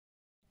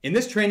In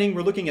this training,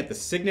 we're looking at the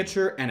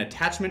signature and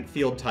attachment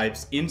field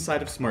types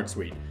inside of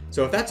SmartSuite.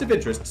 So if that's of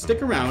interest,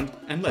 stick around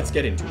and let's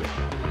get into it.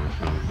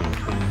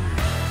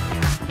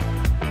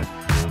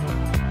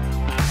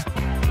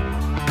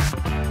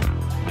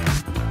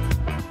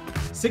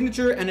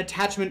 Signature and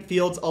attachment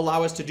fields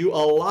allow us to do a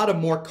lot of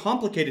more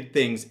complicated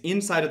things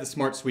inside of the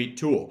SmartSuite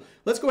tool.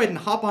 Let's go ahead and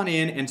hop on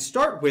in and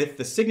start with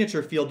the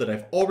signature field that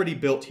I've already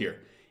built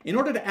here. In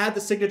order to add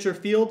the signature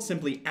field,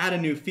 simply add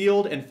a new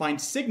field and find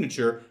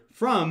signature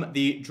from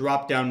the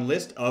drop-down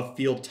list of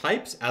field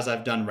types, as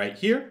I've done right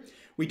here.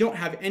 We don't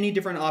have any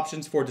different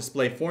options for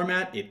display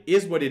format. It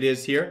is what it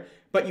is here,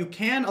 but you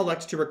can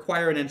elect to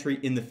require an entry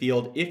in the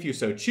field if you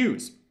so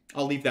choose.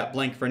 I'll leave that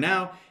blank for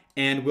now,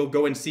 and we'll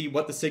go and see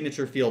what the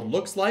signature field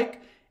looks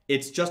like.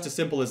 It's just as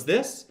simple as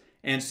this.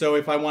 And so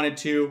if I wanted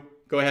to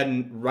go ahead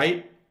and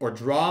write or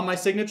draw my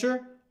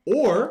signature,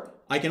 or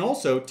I can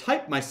also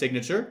type my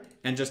signature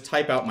and just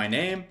type out my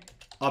name,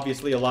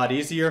 obviously a lot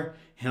easier,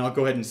 and I'll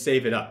go ahead and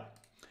save it up.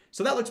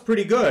 So that looks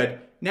pretty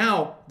good.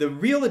 Now, the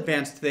real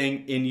advanced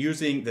thing in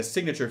using the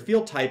signature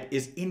field type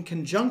is in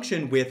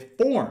conjunction with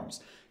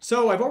forms.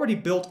 So I've already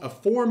built a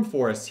form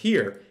for us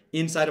here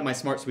inside of my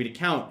SmartSuite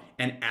account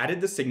and added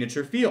the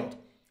signature field.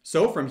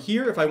 So from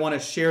here, if I want to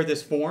share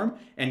this form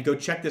and go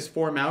check this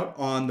form out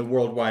on the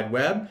World Wide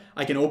Web,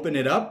 I can open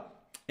it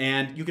up,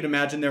 and you can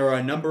imagine there are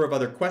a number of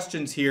other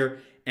questions here.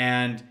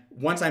 And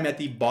once I'm at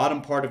the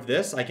bottom part of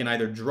this, I can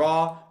either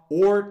draw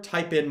or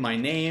type in my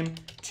name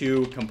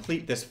to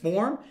complete this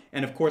form.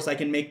 And of course, I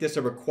can make this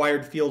a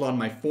required field on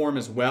my form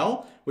as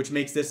well, which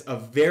makes this a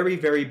very,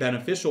 very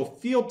beneficial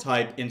field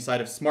type inside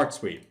of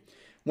SmartSuite.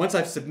 Once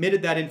I've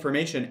submitted that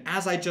information,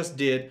 as I just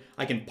did,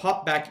 I can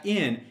pop back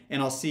in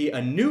and I'll see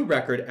a new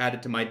record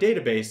added to my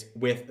database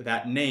with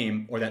that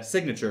name or that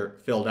signature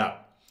filled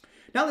out.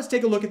 Now let's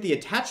take a look at the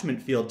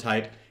attachment field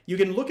type. You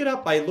can look it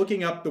up by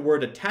looking up the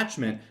word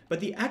attachment, but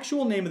the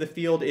actual name of the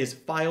field is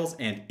Files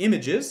and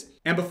Images.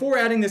 And before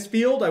adding this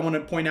field, I want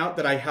to point out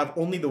that I have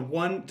only the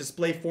one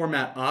display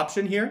format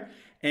option here,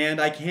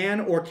 and I can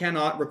or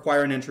cannot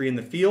require an entry in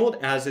the field,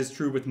 as is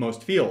true with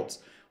most fields.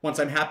 Once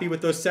I'm happy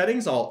with those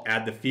settings, I'll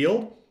add the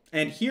field.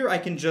 And here I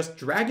can just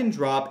drag and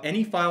drop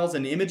any files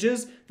and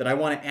images that I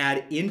want to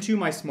add into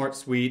my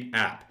SmartSuite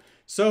app.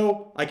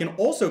 So I can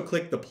also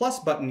click the plus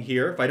button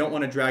here. If I don't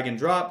want to drag and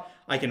drop,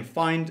 I can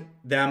find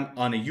them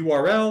on a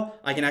URL.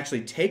 I can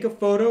actually take a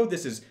photo.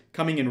 This is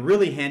coming in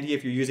really handy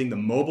if you're using the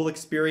mobile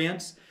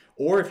experience,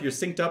 or if you're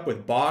synced up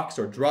with Box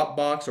or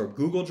Dropbox or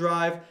Google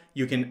Drive,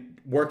 you can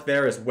work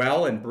there as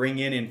well and bring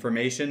in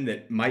information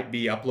that might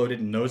be uploaded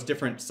in those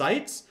different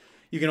sites.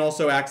 You can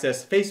also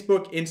access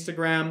Facebook,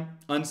 Instagram,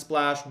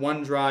 Unsplash,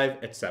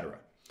 OneDrive, etc.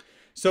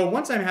 So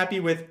once I'm happy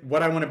with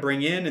what I want to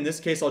bring in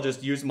this case, I'll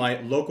just use my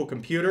local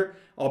computer.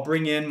 I'll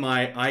bring in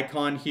my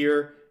icon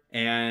here,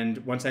 and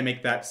once I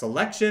make that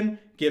selection,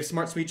 give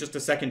SmartSuite just a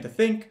second to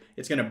think.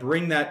 It's going to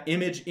bring that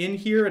image in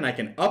here and I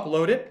can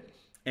upload it.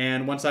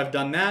 And once I've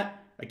done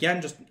that,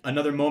 again, just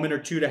another moment or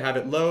two to have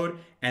it load,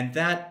 and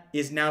that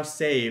is now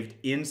saved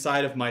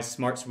inside of my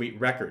SmartSuite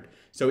record.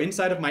 So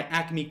inside of my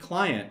Acme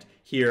client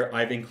here,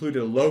 I've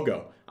included a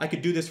logo. I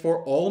could do this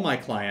for all my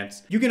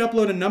clients. You can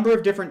upload a number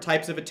of different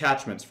types of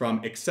attachments,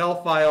 from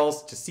Excel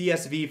files to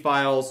CSV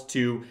files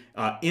to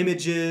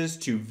images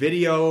to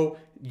video.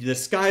 The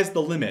sky's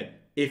the limit.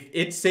 If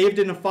it's saved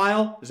in a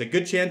file, there's a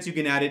good chance you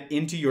can add it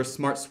into your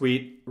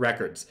SmartSuite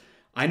records.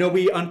 I know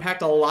we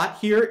unpacked a lot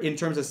here in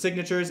terms of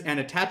signatures and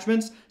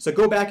attachments, so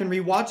go back and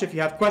rewatch if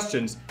you have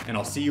questions, and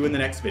I'll see you in the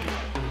next video.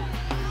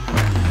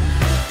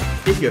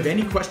 If you have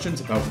any questions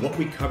about what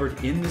we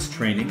covered in this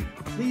training,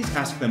 please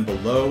ask them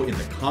below in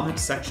the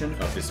comments section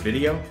of this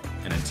video.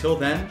 And until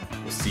then,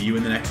 we'll see you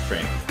in the next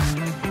training.